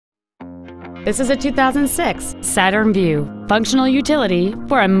This is a 2006 Saturn VUE, functional utility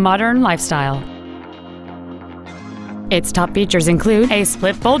for a modern lifestyle. Its top features include a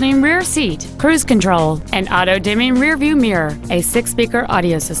split folding rear seat, cruise control, an auto-dimming rear-view mirror, a 6-speaker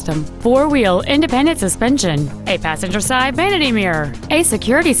audio system, 4-wheel independent suspension, a passenger side vanity mirror, a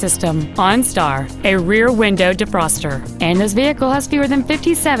security system, OnStar, a rear window defroster, and this vehicle has fewer than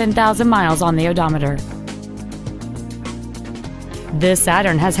 57,000 miles on the odometer. This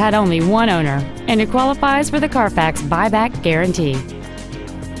Saturn has had only one owner, and it qualifies for the Carfax buyback guarantee.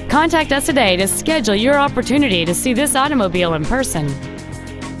 Contact us today to schedule your opportunity to see this automobile in person.